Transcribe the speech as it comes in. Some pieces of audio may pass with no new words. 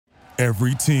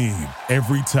Every team,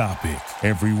 every topic,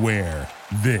 everywhere.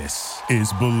 This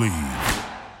is Believe.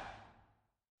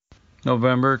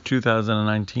 November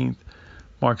 2019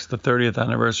 marks the 30th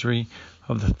anniversary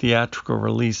of the theatrical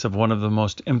release of one of the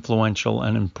most influential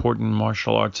and important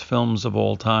martial arts films of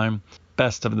all time,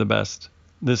 Best of the Best.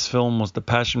 This film was the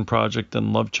passion project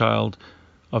and love child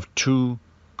of two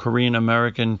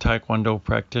Korean-American Taekwondo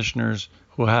practitioners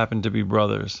who happened to be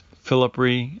brothers, Philip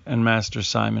Rhee and Master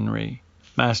Simon Rhee.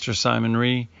 Master Simon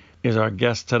Rhee is our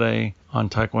guest today on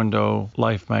Taekwondo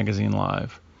Life Magazine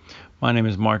Live. My name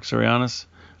is Mark Zarianis.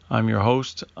 I'm your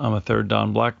host. I'm a third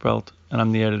Dan black belt, and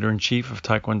I'm the editor-in-chief of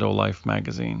Taekwondo Life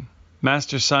Magazine.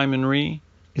 Master Simon Rhee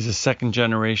is a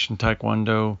second-generation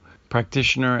Taekwondo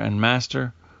practitioner and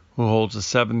master who holds a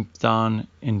 7th Dan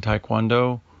in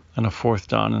Taekwondo and a 4th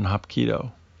Dan in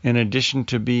Hapkido. In addition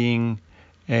to being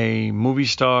a movie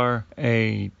star,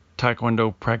 a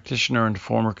Taekwondo practitioner and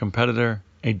former competitor,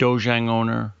 a dojang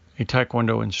owner, a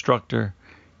Taekwondo instructor,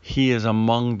 he is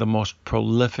among the most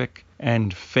prolific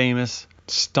and famous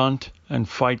stunt and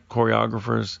fight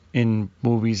choreographers in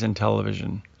movies and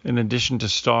television. In addition to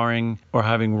starring or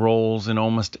having roles in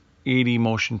almost 80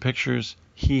 motion pictures,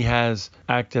 he has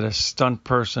acted as stunt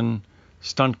person,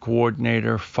 stunt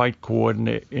coordinator, fight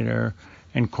coordinator,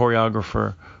 and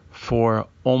choreographer for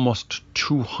almost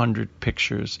 200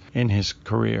 pictures in his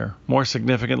career. More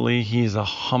significantly, he is a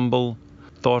humble,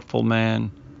 thoughtful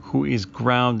man who is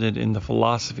grounded in the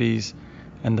philosophies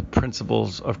and the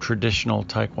principles of traditional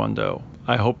Taekwondo.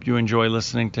 I hope you enjoy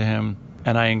listening to him,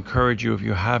 and I encourage you, if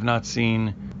you have not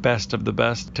seen Best of the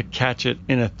Best, to catch it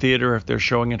in a theater if they're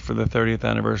showing it for the 30th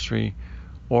anniversary,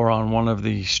 or on one of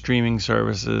the streaming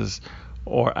services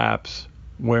or apps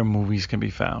where movies can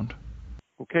be found.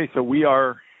 Okay, so we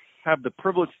have the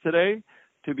privilege today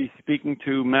to be speaking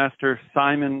to Master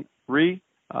Simon Rhee.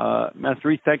 Master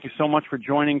Rhee, thank you so much for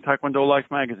joining Taekwondo Life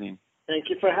Magazine. Thank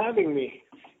you for having me.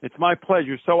 It's my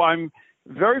pleasure. So I'm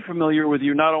very familiar with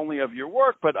you, not only of your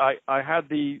work, but I had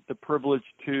the privilege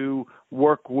to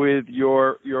work with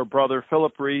your brother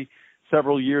Philip Rhee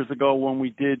several years ago when we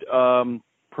did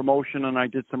promotion, and I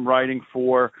did some writing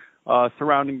for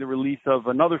surrounding the release of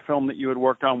another film that you had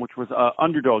worked on, which was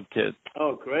Underdog Kid.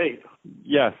 Oh, great.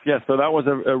 Yes. So that was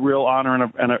a real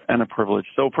honor and a privilege.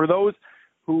 So for those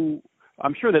who,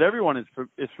 I'm sure that everyone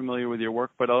is familiar with your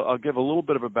work, but I'll give a little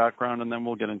bit of a background and then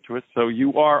we'll get into it. So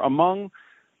you are among,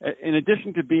 in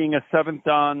addition to being a 7th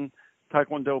Dan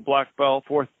Taekwondo black belt,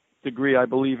 4th degree, I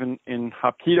believe, in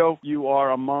Hapkido, you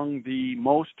are among the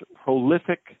most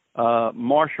prolific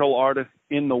martial artists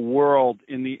in the world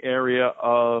in the area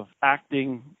of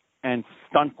acting and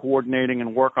stunt coordinating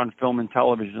and work on film and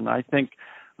television. I think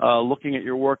looking at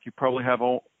your work, you probably have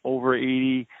over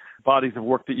 80 bodies of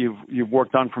work that you've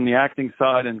worked on from the acting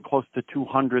side, and close to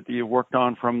 200 that you've worked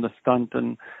on from the stunt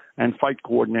and fight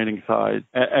coordinating side,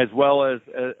 as well as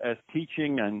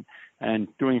teaching and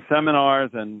doing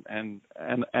seminars and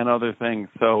other things.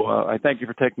 So I thank you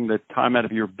for taking the time out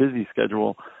of your busy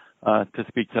schedule to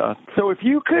speak to us. So if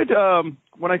you could,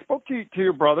 when I spoke to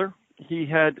your brother, he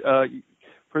had,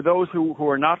 for those who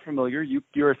are not familiar,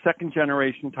 you're a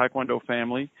second-generation Taekwondo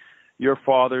family. Your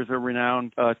father's a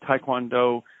renowned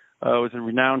Taekwondo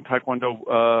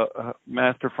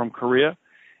master from Korea,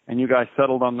 and you guys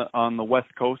settled on the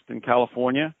West Coast in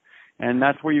California, and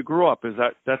that's where you grew up.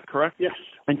 That's correct? Yes.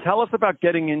 And tell us about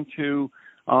getting into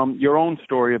your own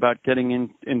story about getting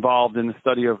involved in the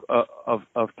study of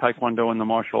Taekwondo and the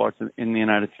martial arts in the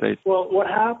United States. Well, what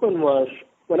happened was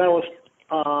when I was,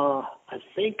 I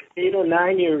think, 8 or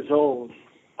 9 years old,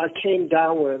 I came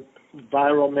down with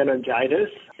viral meningitis,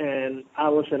 and I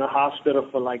was in a hospital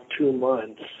for like 2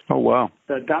 months. Oh, wow.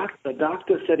 The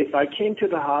doctor said if I came to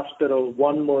the hospital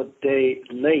one more day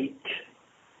late,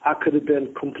 I could have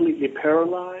been completely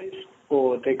paralyzed,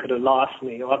 or they could have lost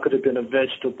me, or I could have been a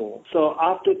vegetable. So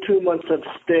after 2 months of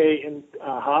stay in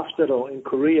a hospital in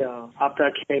Korea, after I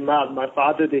came out, my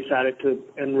father decided to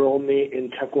enroll me in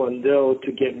Taekwondo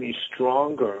to get me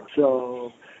stronger.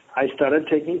 So I started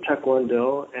taking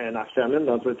Taekwondo, and I fell in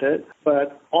love with it.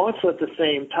 But also at the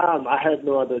same time, I had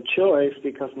no other choice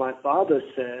because my father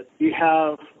said, you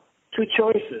have 2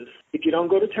 choices. If you don't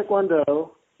go to Taekwondo,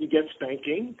 you get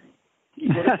spanking.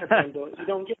 You go to Taekwondo, you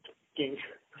don't get spanking.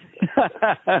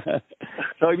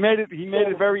 So he made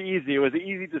it very easy. It was an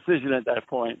easy decision at that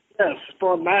point. Yes,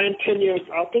 for 9-10 years,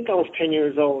 I think I was 10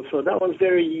 years old, so that was a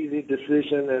very easy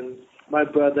decision. And my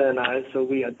brother and I, so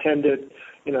we attended,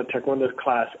 Taekwondo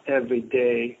class every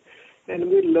day, and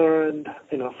we learned,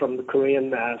 from the Korean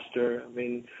master. I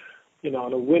mean, in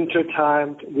the winter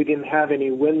time, we didn't have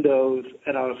any windows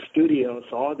at our studio,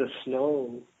 so all the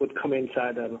snow would come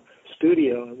inside the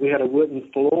studio. We had a wooden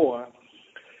floor,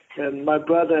 and my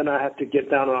brother and I had to get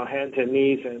down on our hands and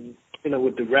knees and,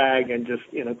 with the rag and just,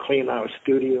 clean our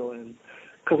studio. And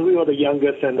because we were the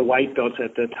youngest and the white belts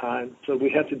at that time, so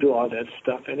we had to do all that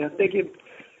stuff. And I think it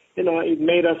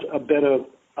made us a better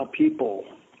people.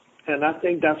 And I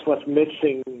think that's what's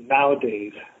missing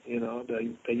nowadays.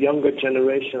 The younger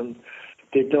generation,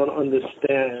 they don't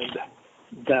understand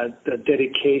that the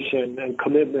dedication and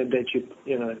commitment that you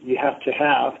have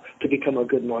to become a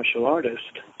good martial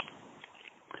artist.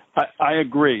 I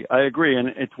agree, and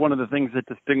it's one of the things that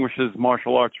distinguishes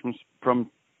martial arts from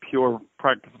pure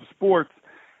practice of sports.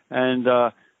 And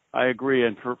I agree.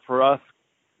 And for us,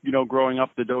 growing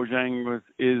up, the dojang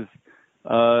is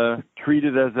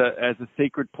treated as a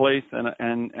sacred place and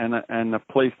a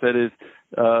place that is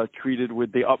treated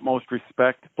with the utmost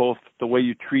respect, both the way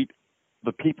you treat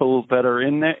the people that are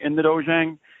in the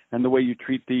dojang and the way you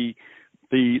treat the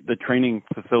training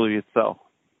facility itself.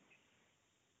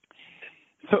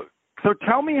 So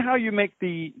tell me how you make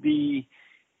the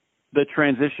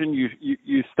transition.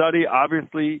 You study,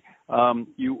 obviously.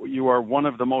 You are one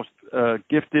of the most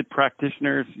gifted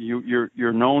practitioners.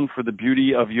 You're known for the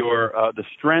beauty of your the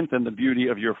strength and the beauty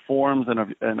of your forms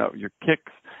and of your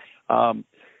kicks.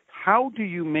 How do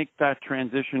you make that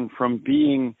transition from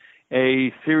being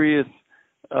a serious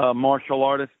martial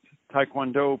artist,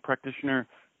 taekwondo practitioner,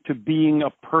 to being a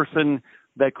person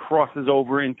that crosses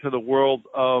over into the world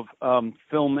of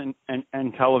film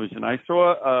and television? I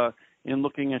saw in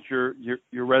looking at your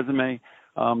resume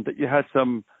that you had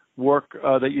some work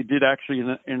that you did actually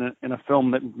in a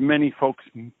film that many folks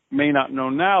may not know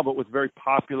now, but was very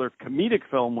popular comedic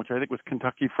film, which I think was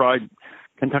Kentucky Fried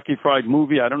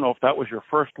Movie. I don't know if that was your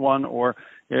first one or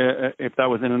if that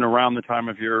was in and around the time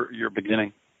of your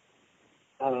beginning.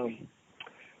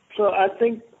 So I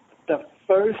think the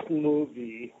first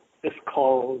movie is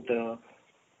called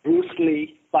Bruce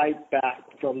Lee Fight Back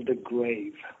from the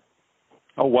Grave.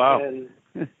 Oh, wow. And,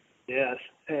 yes,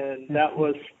 and that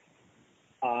was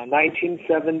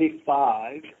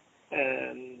 1975,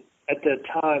 and at that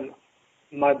time,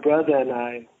 my brother and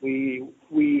I, we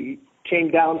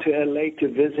came down to LA to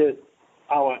visit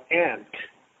our aunt.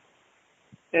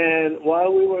 And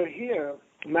while we were here,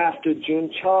 Master Jun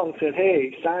Chong said,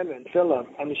 "Hey, Simon, Philip,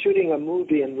 I'm shooting a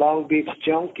movie in Long Beach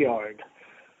Junkyard.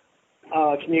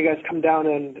 Can you guys come down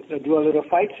and do a little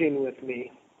fight scene with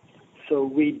me?" So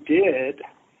we did,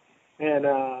 and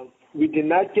we did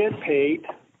not get paid.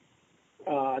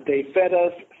 They fed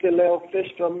us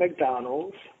filet-o-fish from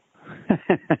McDonald's.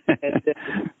 And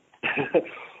then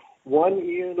 1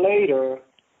 year later,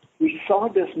 we saw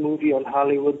this movie on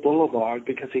Hollywood Boulevard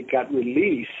because it got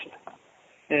released.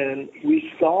 And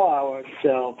we saw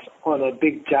ourselves on a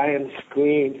big giant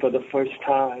screen for the first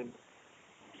time.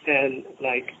 And,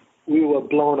 we were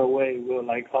blown away. We were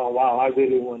like, oh, wow, I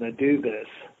really want to do this.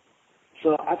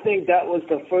 So I think that was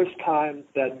the first time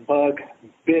that bug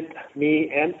bit me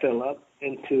and Philip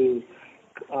into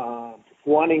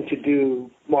wanting to do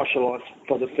martial arts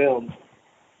for the film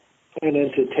and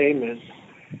entertainment.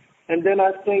 And then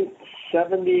I think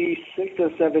 76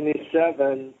 or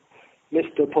 77,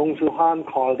 Mr. Pong Soo Han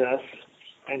called us,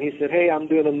 and he said, "Hey, I'm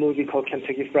doing a movie called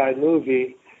Kentucky Fried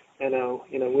Movie, and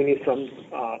we need some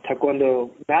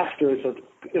taekwondo masters of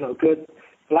good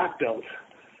black belts."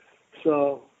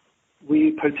 So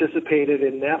we participated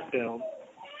in that film.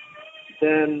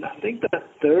 Then I think the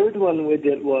third one we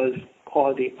did was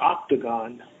called The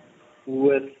Octagon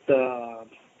with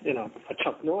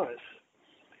Chuck Norris.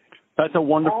 That's a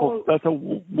wonderful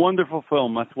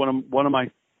film. That's one of my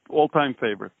all-time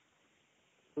favorites.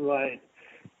 Right,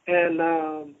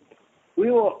 and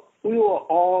we were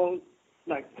all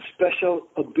special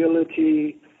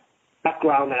ability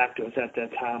background actors at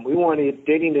that time. They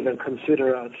didn't even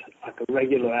consider us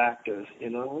regular actors,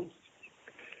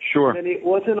 Sure. And it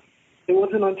wasn't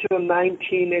until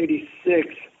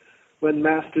 1986 when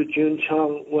Master Jun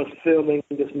Chong was filming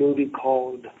this movie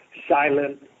called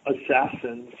Silent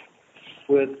Assassins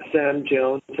with Sam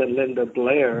Jones and Linda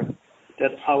Blair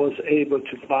that I was able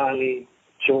to finally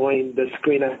join the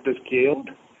Screen Actors Guild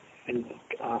and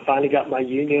finally got my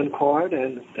union card,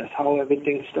 and that's how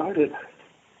everything started.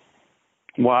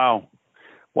 Wow.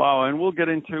 And we'll get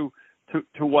into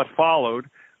what followed,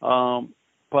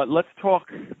 but let's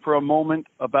talk for a moment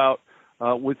about,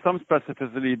 with some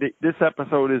specificity, this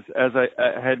episode is, as I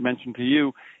had mentioned to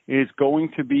you, is going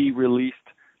to be released.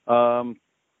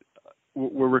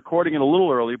 We're recording it a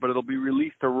little early, but it'll be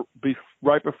released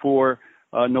right before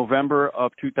November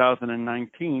of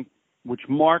 2019, which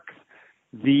marks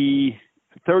the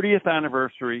 30th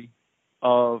anniversary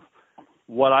of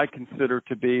what I consider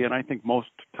to be, and I think most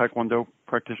Taekwondo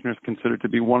practitioners consider to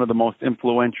be, one of the most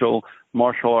influential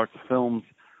martial arts films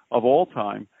of all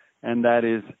time, and that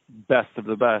is Best of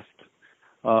the Best,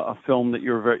 a film that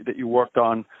you worked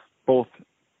on both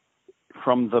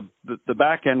from the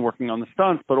back end working on the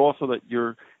stunts, but also that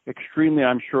you're extremely,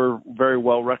 I'm sure, very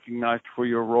well recognized for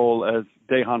your role as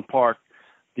Dae-Han Park,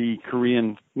 the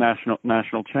Korean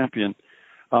national champion.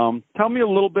 Tell me a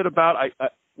little bit about,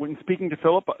 when speaking to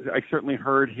Philip, I certainly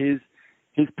heard his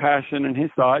passion and his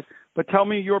side, but tell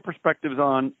me your perspectives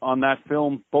on that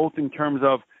film, both in terms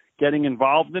of getting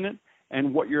involved in it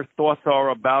and what your thoughts are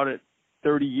about it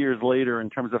 30 years later in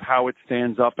terms of how it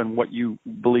stands up and what you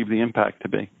believe the impact to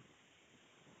be.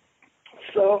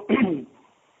 So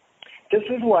this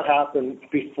is what happened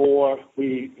before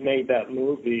we made that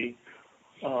movie.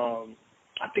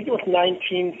 I think it was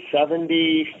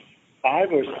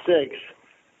 1975 or 6.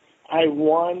 I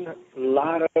won a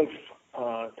lot of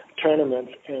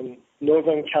tournaments in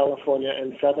Northern California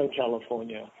and Southern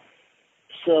California.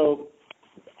 So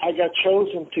I got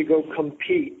chosen to go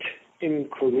compete in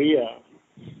Korea.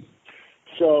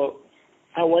 So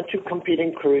I went to compete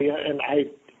in Korea, and I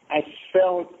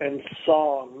felt and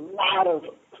saw a lot of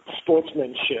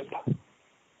sportsmanship,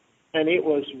 and it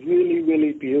was really,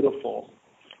 really beautiful.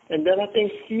 And then I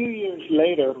think a few years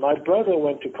later, my brother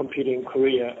went to compete in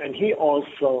Korea, and he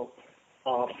also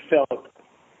felt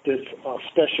this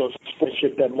special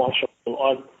sportsmanship that martial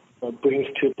art brings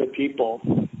to the people.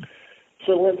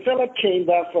 So when Philip came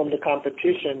back from the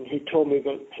competition, he told me,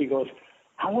 he goes,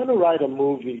 I want to write a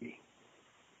movie,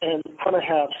 and I want to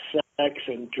have sex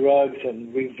and drugs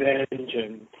and revenge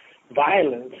and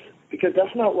violence, because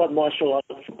that's not what martial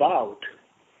arts is about.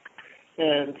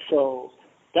 And so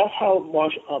that's how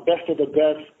Best of the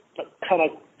Best kind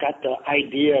of got the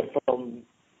idea from,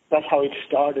 that's how it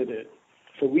started it.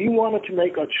 So we wanted to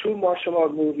make a true martial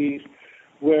art movies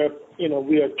where,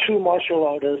 we are true martial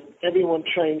artists, everyone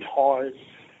trains hard,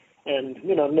 and,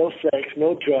 no sex,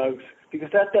 no drugs,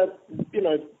 because that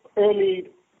early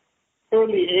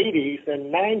 80s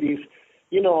and 90s,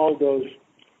 all those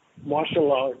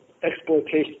martial art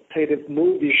exploitative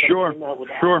movies. Sure,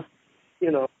 sure.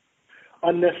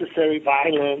 Unnecessary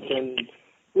violence, and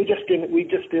we just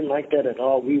didn't like that at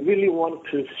all. We really wanted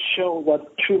to show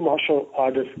what true martial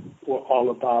artists were all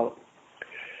about,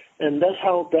 and that's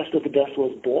how Best of the Best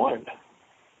was born.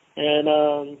 And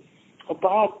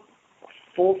about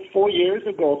 5 years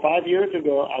ago,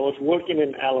 I was working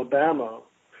in Alabama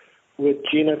with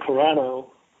Gina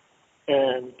Carano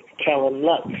and Callum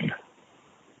Lutz,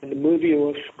 and the movie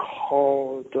was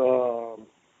called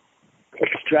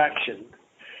Extraction.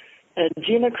 And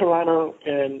Gina Carano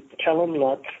and Callum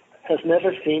Lutz has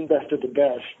never seen Best of the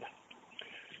Best.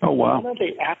 Oh, wow.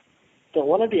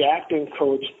 One of the acting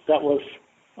coach that was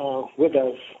with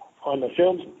us on the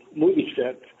movie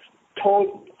set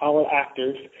told our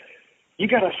actors, you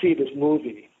got to see this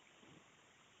movie.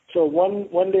 So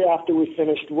one day after we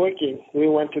finished working, we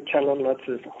went to Callum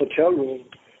Lutz's hotel room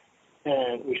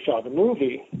and we saw the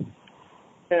movie.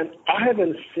 And I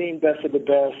haven't seen Best of the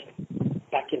Best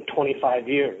back in 25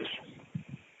 years.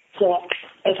 So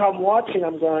as I'm watching,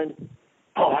 I'm going,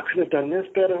 I could have done this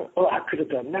better. I could have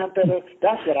done that better.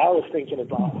 That's what I was thinking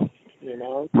about,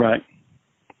 Right.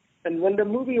 And when the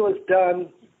movie was done,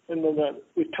 and then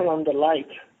we turned on the light,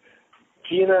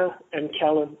 Gina and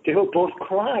Callum, they were both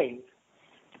crying.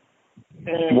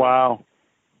 And, wow.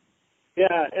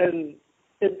 Yeah, and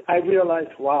I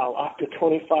realized, wow, after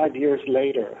 25 years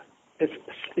later, it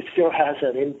still has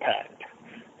an impact.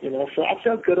 So I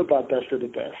felt good about Best of the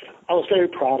Best. I was very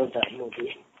proud of that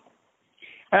movie.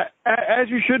 As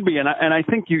you should be, and I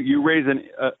think you raise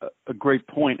a great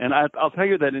point. And I'll tell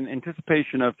you that in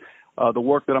anticipation of the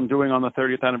work that I'm doing on the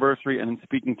 30th anniversary and in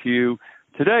speaking to you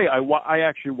today, I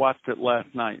actually watched it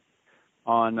last night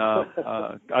on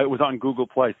it was on Google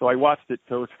Play, so I watched it,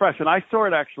 so it's fresh. And I saw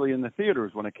it actually in the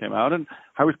theaters when it came out, and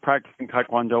I was practicing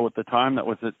Taekwondo at the time. That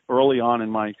was early on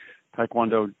in my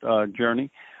Taekwondo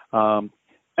journey.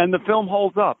 And the film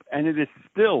holds up, and it is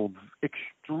still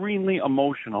extremely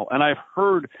emotional. And I've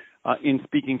heard in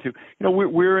speaking to,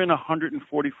 we're in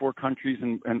 144 countries,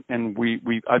 and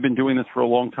I've been doing this for a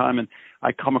long time, and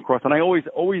I come across, and I always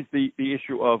the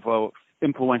issue of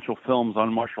influential films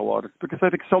on martial artists, because I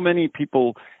think so many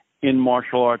people in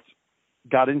martial arts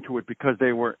got into it because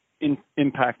they were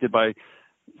impacted by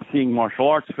seeing martial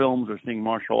arts films or seeing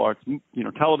martial arts,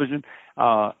 television.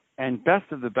 And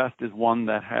Best of the Best is one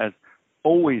that has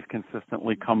always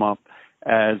consistently come up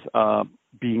as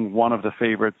being one of the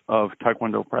favorites of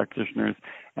Taekwondo practitioners.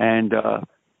 And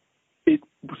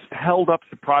held up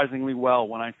surprisingly well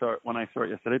when I saw it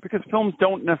yesterday, because films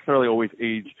don't necessarily always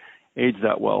age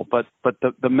that well, but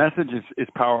the message is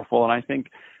powerful, and I think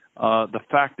the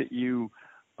fact that you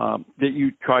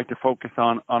tried to focus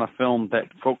on a film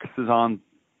that focuses on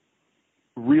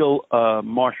real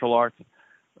martial arts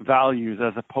values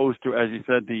as opposed to, as you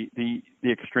said, the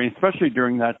extreme, especially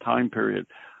during that time period,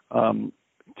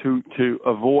 to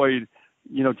avoid,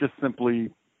 just simply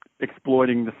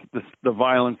exploiting the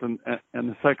violence and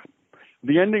the sex.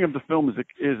 The ending of the film is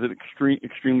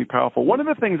extremely powerful. One of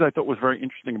the things I thought was very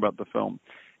interesting about the film,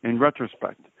 in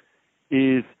retrospect,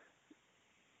 is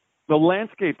the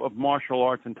landscape of martial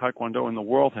arts and Taekwondo in the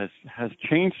world has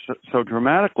changed so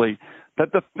dramatically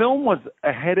that the film was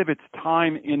ahead of its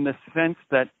time in the sense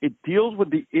that it deals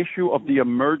with the issue of the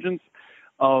emergence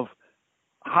of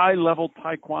high-level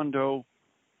Taekwondo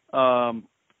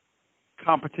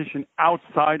competition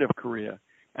outside of Korea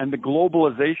and the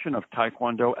globalization of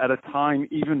Taekwondo at a time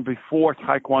even before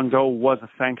Taekwondo was a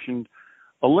sanctioned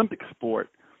Olympic sport.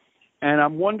 And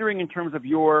I'm wondering, in terms of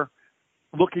your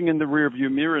looking in the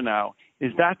rearview mirror now,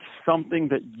 is that something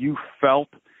that you felt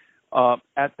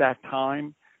at that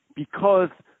time? Because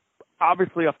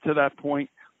obviously up to that point,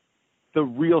 the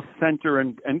real center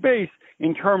and base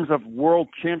in terms of world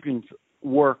champions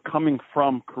were coming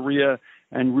from Korea,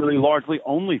 and really largely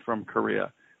only from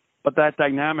Korea. But that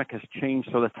dynamic has changed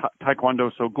so that Taekwondo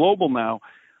is so global now.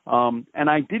 And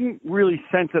I didn't really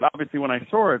sense it, obviously, when I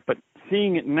saw it, but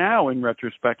seeing it now in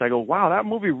retrospect, I go, wow, that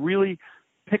movie really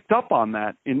picked up on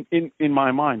that in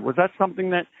my mind. Was that something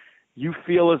that you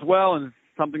feel as well, and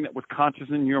something that was conscious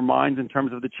in your mind in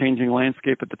terms of the changing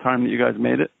landscape at the time that you guys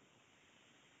made it?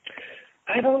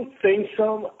 I don't think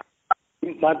so.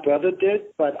 My brother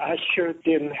did, but I sure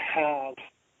didn't have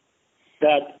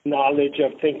that knowledge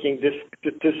of thinking this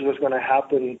was going to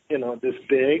happen, this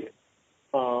big.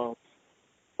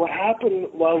 What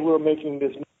happened while we were making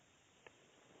this,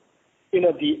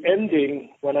 the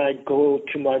ending, when I go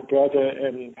to my brother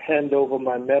and hand over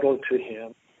my medal to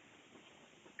him,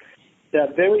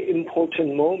 that very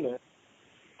important moment,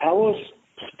 I was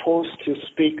supposed to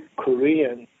speak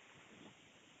Korean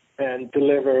and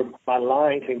deliver my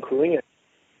lines in Korean.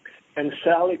 And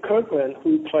Sally Kirkland,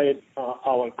 who played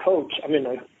our coach,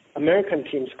 American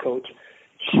team's coach,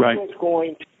 she right. was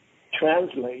going to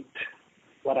translate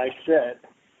what I said,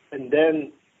 and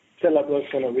then Philip was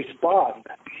going to respond.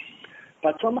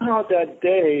 But somehow that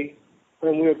day,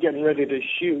 when we were getting ready to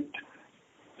shoot,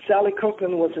 Sally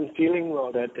Kirkland wasn't feeling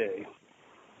well that day.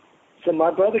 So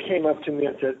my brother came up to me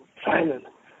and said, Simon,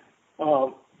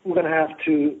 you're going to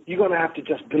have to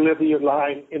just deliver your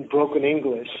line in broken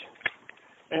English.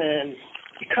 And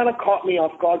it kind of caught me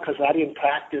off guard because I didn't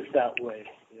practice that way,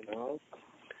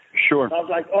 Sure. So I was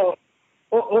like, oh,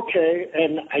 okay,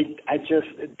 and I just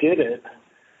did it.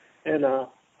 And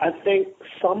I think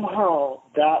somehow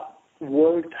that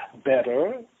worked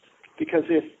better, because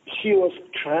if she was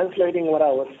translating what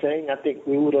I was saying, I think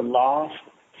we would have lost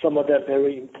some of that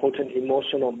very important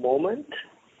emotional moment.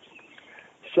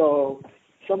 So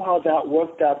somehow that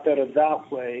worked out better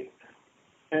that way.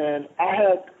 And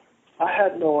I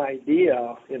had no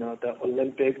idea, the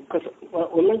Olympic, because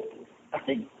I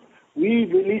think we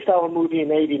released our movie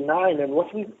in '89, and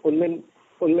wasn't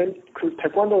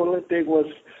Taekwondo Olympic was,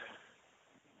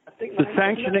 I think, the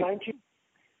sanctioning.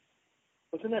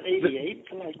 Wasn't that '88?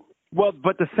 Well,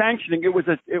 but the sanctioning, it was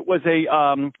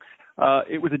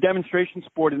a demonstration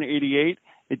sport in '88.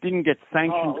 It didn't get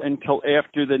sanctioned until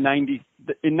after in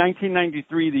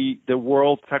 1993, the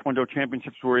World Taekwondo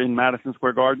Championships were in Madison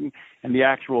Square Garden, and the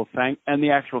actual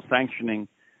sanctioning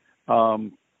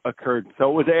occurred.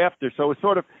 So it was after. So it was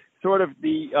sort of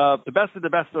the best of the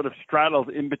best sort of straddles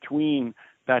in between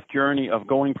that journey of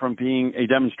going from being a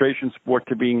demonstration sport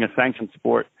to being a sanctioned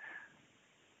sport.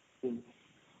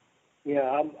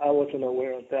 Yeah, I wasn't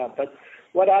aware of that. But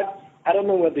what I don't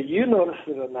know whether you noticed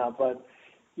it or not, but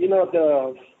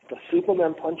the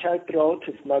Superman punch I throw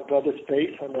to my brother's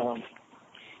face, and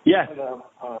yes.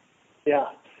 Yeah,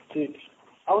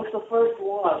 I was the first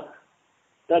one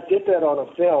that did that on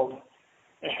a film,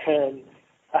 and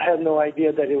I had no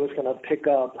idea that it was going to pick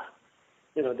up.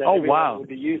 That everyone would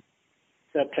be using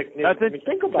that technique.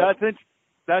 Think about it.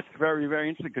 That's very, very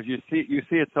interesting, because you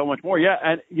see it so much more. Yeah,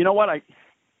 and you know what?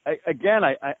 I guess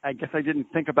I didn't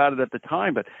think about it at the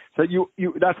time, but so you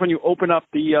that's when you open up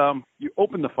the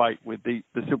fight with the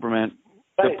Superman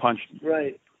punch.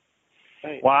 Right.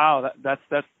 Wow, that's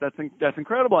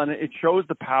incredible, and it shows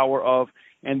the power of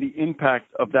and the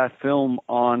impact of that film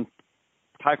on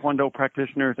Taekwondo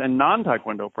practitioners and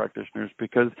non-Taekwondo practitioners,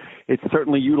 because it's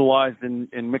certainly utilized in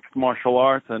mixed martial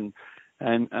arts and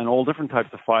all different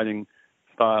types of fighting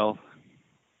styles.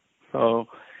 So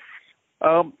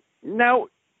now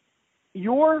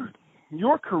your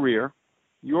career,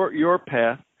 your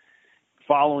path,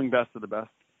 following Best of the Best.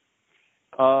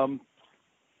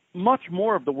 Much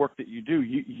more of the work that you do,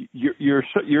 you're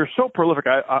so prolific.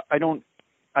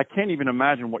 I can't even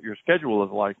imagine what your schedule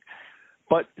is like.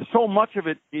 But so much of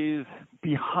it is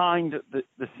behind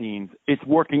the scenes. It's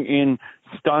working in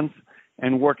stunts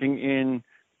and working in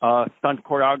stunt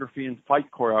choreography and fight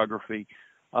choreography.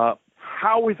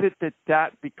 How is it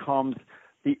that becomes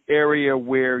the area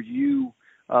where you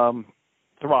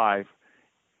thrive?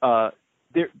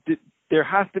 There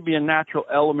has to be a natural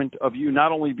element of you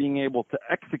not only being able to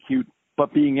execute,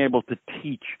 but being able to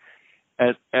teach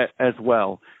as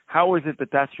well. How is it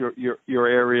that that's your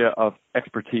area of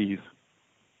expertise?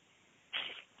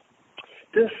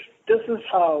 This is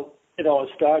how it all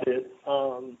started.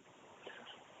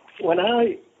 When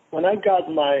I got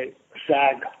my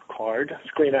SAG card,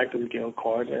 Screen Actors Guild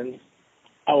card, and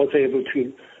I was able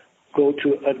to go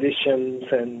to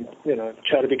auditions and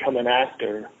try to become an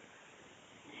actor.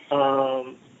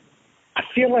 I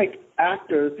feel like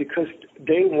actors, because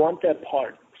they want that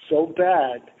part so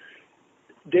bad,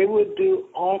 they would do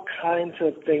all kinds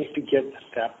of things to get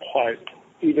that part,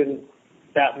 even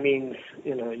that means,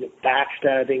 you're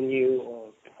backstabbing you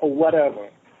or whatever.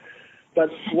 But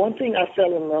one thing I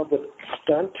fell in love with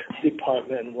stunt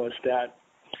department was that,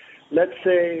 let's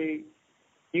say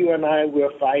you and I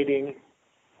were fighting,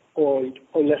 or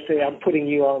let's say I'm putting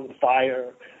you on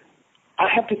fire, I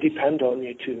have to depend on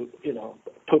you to,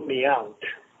 put me out,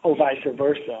 or vice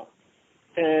versa.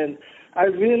 And I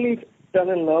really fell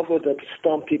in love with the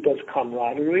stunt people's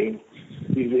camaraderie.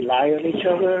 We rely on each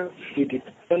other, we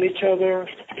depend on each other,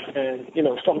 and,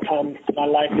 sometimes my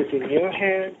life is in your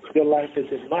hand, your life is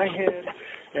in my hand,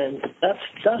 and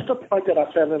that's the part that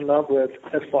I fell in love with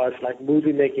as far as like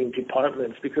movie making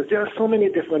departments, because there are so many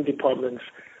different departments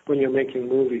when you're making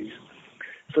movies.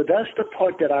 So that's the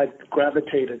part that I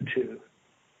gravitated to.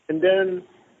 And then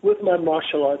with my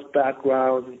martial arts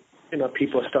background,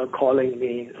 people start calling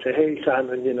me and say, hey,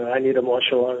 Simon, I need a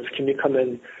martial artist. Can you come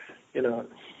and,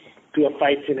 do a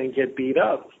fight scene and get beat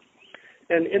up?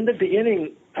 And in the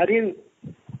beginning, I didn't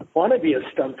want to be a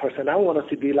stunt person. I wanted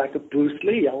to be like a Bruce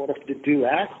Lee. I wanted to do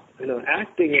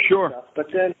acting and stuff. But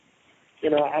then,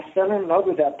 I fell in love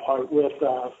with that part with,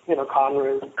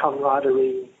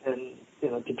 camaraderie and,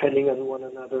 depending on one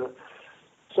another.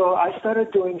 So I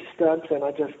started doing stunts, and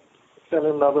I just fell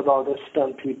in love with all the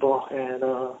stunt people, and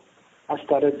I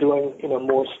started doing,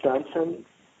 more stunts. And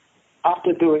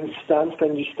after doing stunts,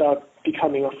 then you start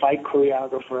becoming a fight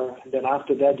choreographer. And then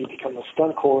after that, you become a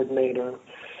stunt coordinator.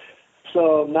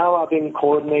 So now I've been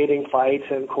coordinating fights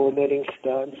and coordinating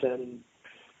stunts, and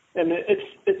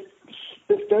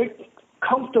it's very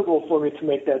comfortable for me to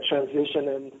make that transition.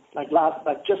 And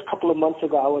just a couple of months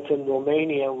ago, I was in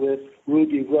Romania with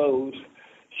Ruby Rose.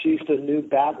 She's the new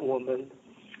Batwoman,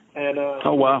 and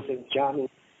oh wow,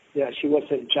 she was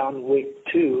in John Wick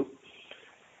 2,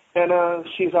 and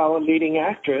she's our leading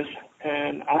actress.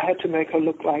 And I had to make her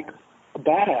look like a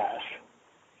badass.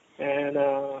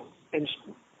 And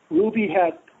Ruby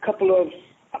had a couple of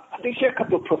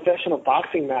professional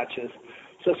boxing matches,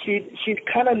 so she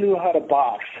kind of knew how to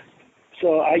box.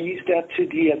 So I used that to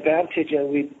the advantage, and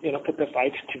we put the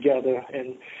fights together,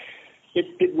 and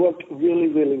it worked really,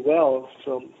 really well.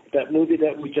 So that movie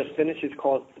that we just finished is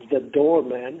called The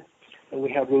Doorman, and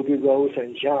we have Ruby Rose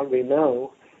and Jean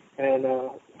Reno, and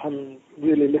I'm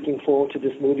really looking forward to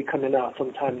this movie coming out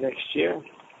sometime next year.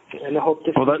 And I hope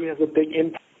this movie has a big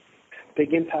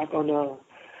impact on,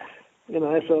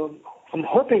 so I'm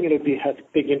hoping it'll have a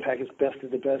big impact as Best of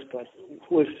the Best, but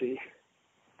we'll see.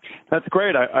 That's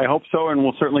great. I hope so, and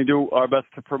we'll certainly do our best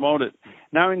to promote it.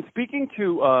 Now, in speaking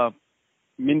to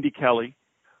Mindy Kelly,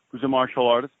 who's a martial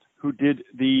artist, who did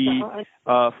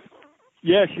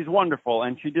she's wonderful,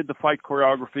 and she did the fight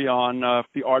choreography on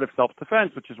The Art of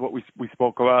Self-Defense, which is what we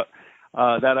spoke about.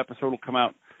 That episode will come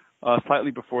out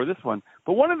slightly before this one.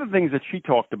 But one of the things that she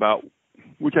talked about,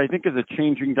 which I think is a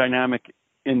changing dynamic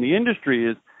in the industry,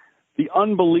 is the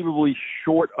unbelievably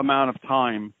short amount of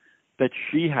time that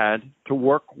she had to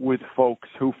work with folks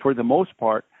who, for the most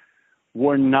part,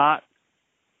 were not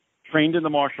trained in the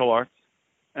martial arts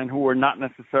and who were not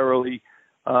necessarily,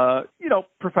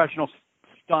 professional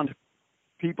stunt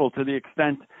people to the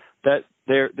extent that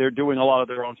they're doing a lot of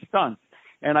their own stunts.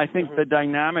 And I think the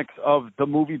dynamics of the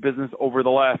movie business over the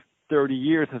last 30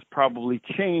 years has probably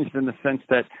changed in the sense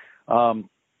that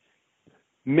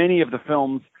many of the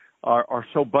films are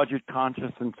so budget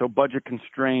conscious and so budget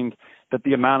constrained that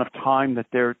the amount of time that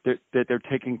they're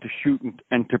taking to shoot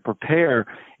and to prepare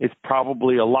is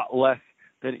probably a lot less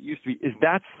than it used to be. Is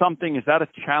that a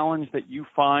challenge that you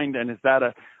find, and is that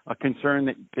a concern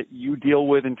that you deal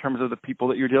with in terms of the people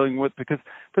that you're dealing with? Because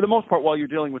for the most part, while you're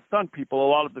dealing with stunt people, a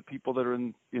lot of the people that are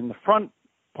in the front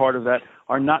part of that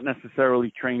are not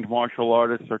necessarily trained martial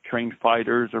artists or trained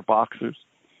fighters or boxers.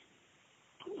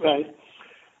 Right.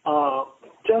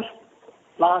 Just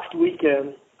last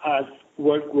weekend, I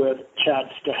worked with Chad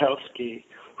Stahelski,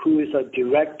 who is a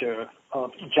director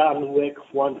of John Wick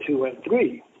 1, 2, and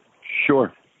 3.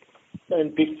 Sure.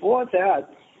 And before that,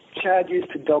 Chad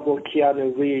used to double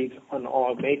Keanu Reeves on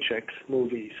all Matrix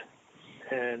movies.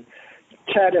 And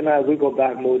Chad and we go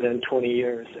back more than 20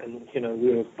 years, and,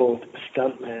 we were both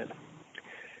stuntmen.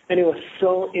 And it was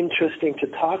so interesting to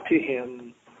talk to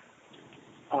him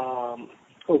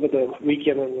over the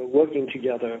weekend when we were working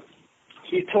together.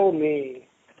 He told me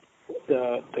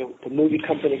the movie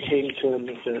company came to him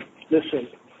and said, listen,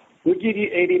 we'll give you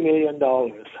 $80 million.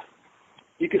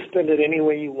 You can spend it any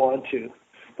way you want to,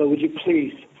 but would you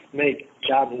please make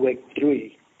John Wick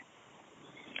 3?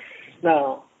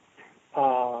 Now,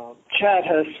 Chad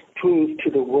has proved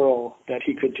to the world that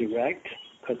he could direct,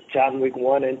 because John Wick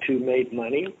 1 and 2 made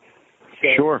money. So,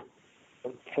 sure.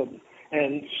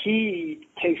 And he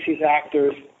takes his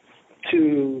actors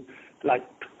to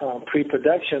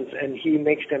pre-productions, and he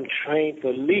makes them train for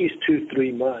at least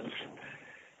 2-3 months.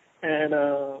 And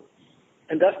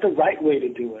that's the right way to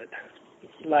do it.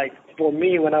 Like for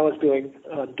me, when I was doing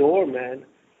Doorman,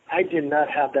 I did not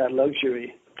have that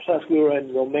luxury. Plus, we were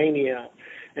in Romania,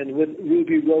 and with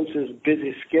Ruby Rose's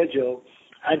busy schedule,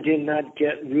 I did not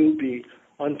get Ruby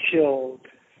until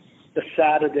the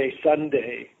Saturday,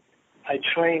 Sunday. I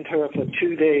trained her for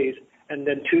 2 days, and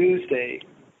then Tuesday,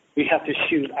 we have to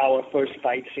shoot our first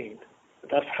fight scene.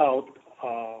 That's how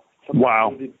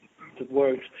wow. It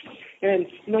works. And,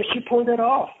 she pulled it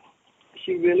off.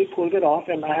 She really pulled it off,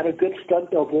 and I had a good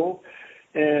stunt double.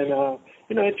 And,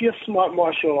 if you're a smart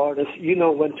martial artist, you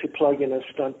know when to plug in a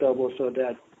stunt double so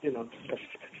that,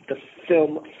 the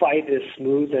film fight is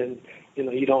smooth and,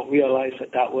 you don't realize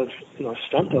that was, a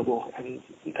stunt double. And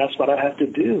that's what I have to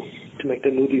do to make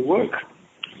the movie work.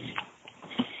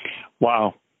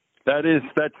 Wow.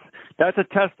 That's a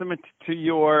testament to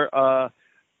your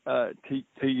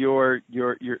to your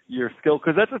skill,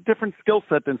 because that's a different skill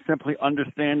set than simply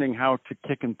understanding how to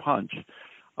kick and punch,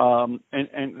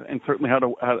 and certainly how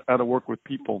to work with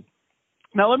people.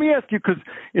 Now, let me ask you, because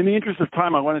in the interest of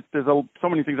time, there's so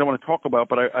many things I want to talk about,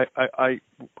 but I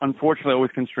unfortunately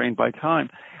always constrained by time.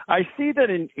 I see that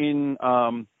in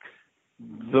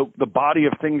the body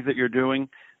of things that you're doing,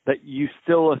 that you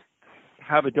still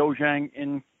have a dojang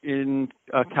in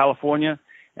California,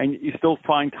 and you still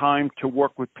find time to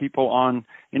work with people on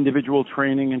individual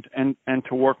training and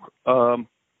to work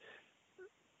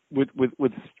with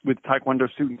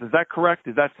Taekwondo students. Is that correct?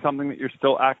 Is that something that you're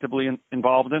still actively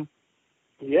involved in?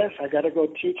 Yes, I got to go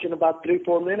teach in about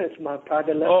 3-4 minutes. My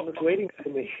private lesson is waiting for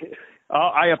me.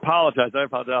 I apologize.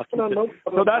 No,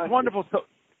 so that's wonderful.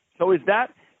 So is that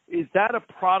a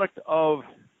product of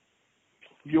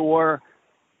your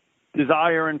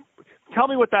desire? And tell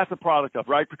me what that's a product of,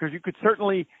 right? Because you could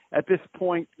certainly, at this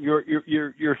point,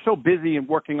 you're so busy and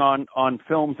working on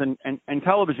films and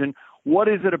television. What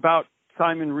is it about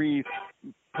Simon Ree's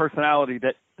personality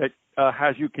that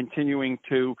has you continuing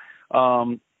to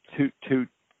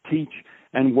teach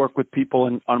and work with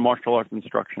people on martial arts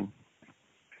instruction?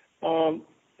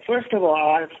 First of all,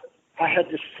 I had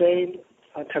the same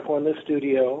Taekwondo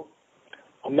studio.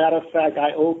 A matter of fact,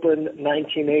 I opened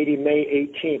 1980, May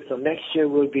 18th, so next year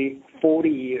will be 40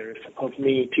 years of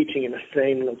me teaching in the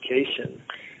same location.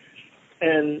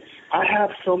 And I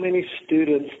have so many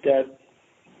students that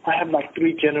I have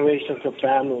 3 generations of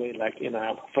family.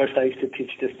 First I used to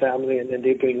teach this family, and then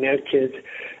they bring their kids,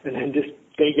 and then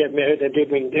they get married and they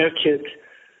bring their kids.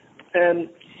 And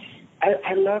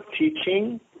I love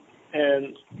teaching,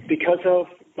 and because of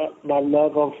my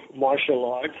love of martial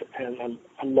arts, and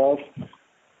I love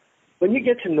when you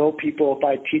get to know people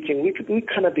by teaching, we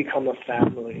kind of become a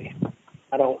family.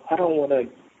 I don't want to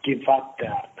give up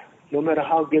that, no matter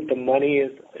how good the money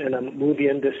is in a movie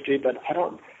industry. But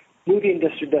movie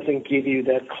industry doesn't give you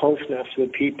that closeness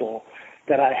with people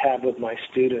that I have with my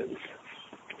students.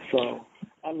 So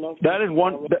I love that.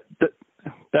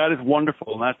 That is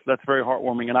wonderful, and that's very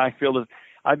heartwarming. And I feel that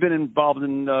I've been involved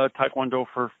in Taekwondo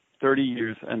for 30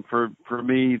 years, and for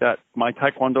me, that my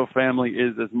Taekwondo family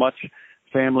is as much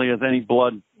family as any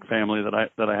blood family that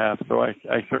I have. So I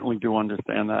certainly do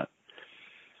understand that.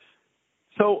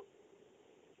 So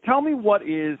tell me what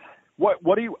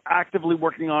are you actively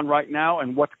working on right now,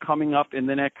 and what's coming up in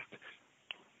the next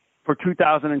for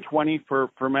 2020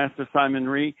 for Master Simon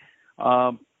Ree?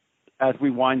 as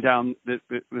we wind down this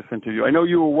interview. I know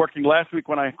you were working last week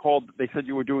when I called. They said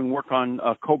you were doing work on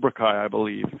Cobra Kai, I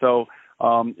believe. So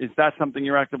is that something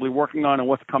you're actively working on, and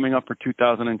what's coming up for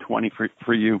 2020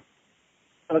 for you?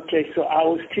 Okay, so I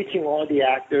was teaching all the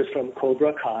actors from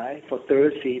Cobra Kai for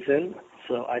third season.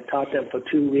 So I taught them for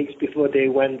 2 weeks before they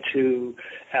went to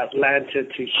Atlanta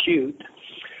to shoot.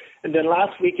 And then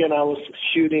last weekend I was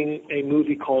shooting a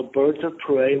movie called Birds of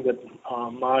Prey with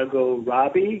Margot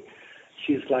Robbie.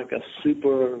 She's like a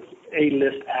super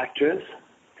A-list actress.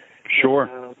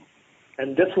 Sure.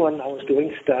 And this one I was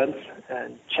doing stunts,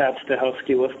 and Chad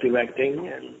Stahelski was directing,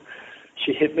 and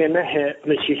she hit me in the head.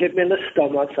 She hit me in the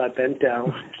stomach, so I bent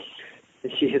down.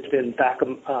 And she hit me in back.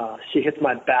 She hit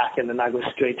my back, and then I go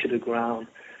straight to the ground.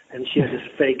 And she had this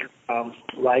fake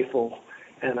rifle.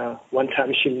 And one time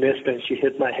she missed, and she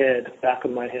hit my head, back of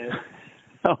my head.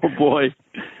 Oh boy.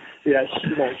 Yeah,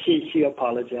 she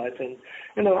apologized, and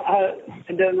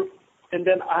and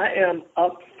then I am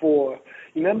up for.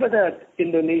 You remember that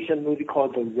Indonesian movie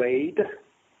called The Raid?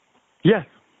 Yes.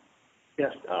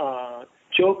 Yes.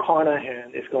 Joe Carnahan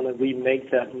is going to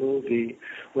remake that movie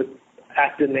with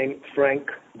actor named Frank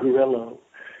Grillo,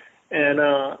 and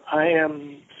I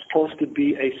am supposed to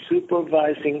be a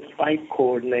supervising fight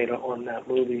coordinator on that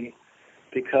movie,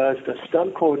 because the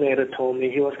stunt coordinator told me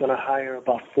he was going to hire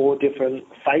about 4 different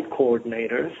fight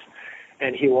coordinators,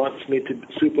 and he wants me to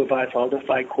supervise all the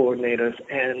fight coordinators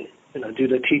and do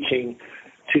the teaching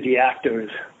to the actors.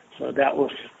 So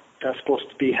that's supposed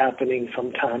to be happening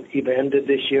sometime either end of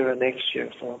this year or next year.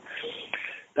 So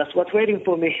that's what's waiting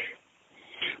for me.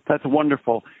 That's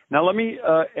wonderful. Now let me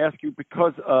ask you,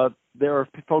 because there are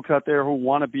folks out there who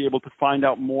want to be able to find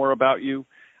out more about you,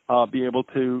 be able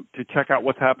to check out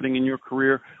what's happening in your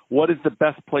career. What is the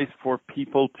best place for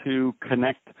people to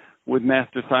connect with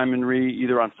Master Simon Rhee,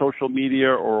 either on social media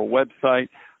or a website?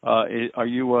 Are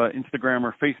you an Instagram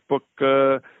or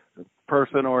Facebook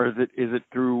person, or is it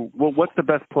through? Well, what's the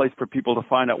best place for people to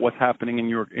find out what's happening in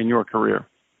your career?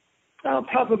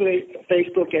 Probably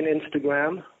Facebook and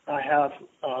Instagram. I have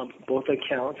both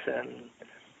accounts,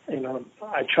 and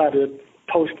I try to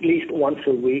post at least once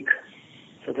a week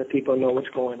so that people know what's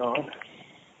going on.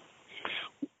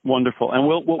 Wonderful. And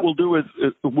what we'll do is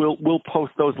we'll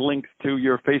post those links to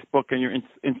your Facebook and your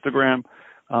Instagram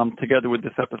together with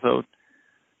this episode.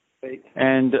 Great.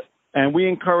 And we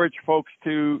encourage folks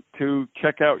to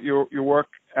check out your work.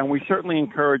 And we certainly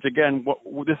encourage, again,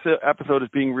 this episode is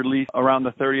being released around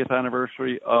the 30th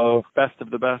anniversary of Best of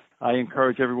the Best. I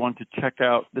encourage everyone to check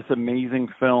out this amazing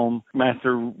film,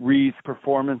 Master Rhee's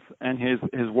performance and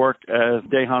his work as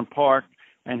Dae-Han Park,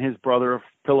 and his brother,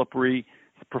 Philip Rhee,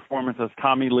 performance as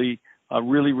Tommy Lee.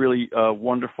 Really, really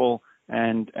wonderful.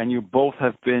 And you both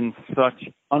have been such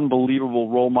unbelievable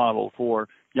role models for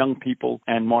young people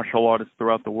and martial artists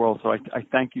throughout the world. So I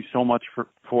thank you so much for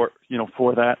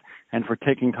that, and for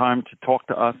taking time to talk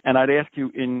to us. And I'd ask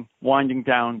you, in winding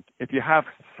down, if you have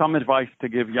some advice to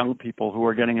give young people who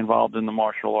are getting involved in the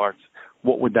martial arts,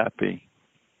 what would that be?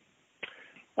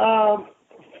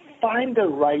 Find the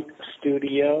right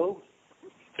studio.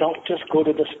 Don't just go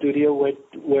to the studio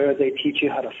where they teach you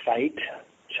how to fight.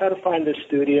 Try to find a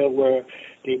studio where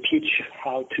they teach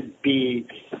how to be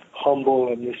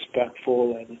humble and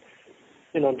respectful, and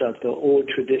the old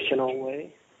traditional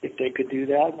way. If they could do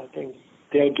that, I think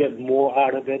they'll get more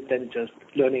out of it than just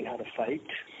learning how to fight.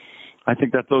 I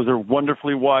think that those are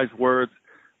wonderfully wise words.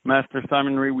 Master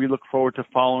Simon Rhee, we look forward to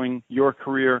following your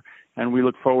career, and we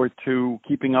look forward to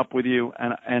keeping up with you.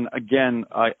 And again,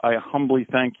 I humbly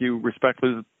thank you.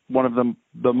 Respectfully, one of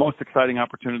the most exciting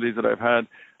opportunities that I've had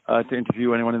to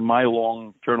interview anyone in my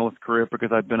long journalist career,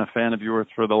 because I've been a fan of yours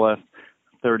for the last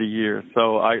 30 years.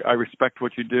 So I respect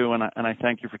what you do, and I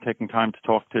thank you for taking time to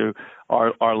talk to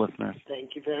our listeners.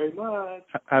 Thank you very much.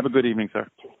 Have a good evening, sir.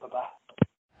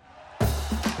 Bye-bye.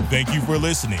 Thank you for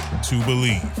listening to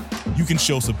Believe. You can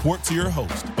show support to your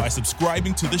host by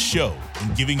subscribing to the show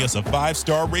and giving us a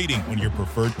 5-star rating on your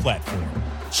preferred platform.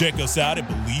 Check us out at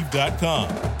Believe.com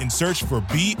and search for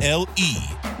BLEAV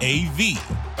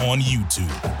on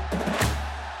YouTube.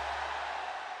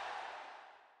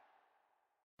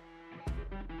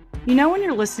 You know when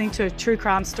you're listening to a true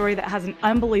crime story that has an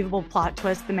unbelievable plot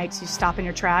twist that makes you stop in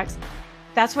your tracks?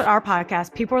 That's what our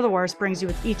podcast, People Are the Worst, brings you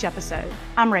with each episode.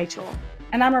 I'm Rachel.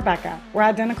 And I'm Rebecca. We're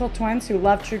identical twins who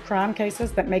love true crime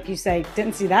cases that make you say,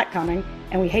 didn't see that coming,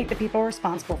 and we hate the people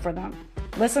responsible for them.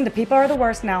 Listen to People Are the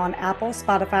Worst now on Apple,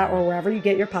 Spotify, or wherever you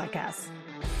get your podcasts.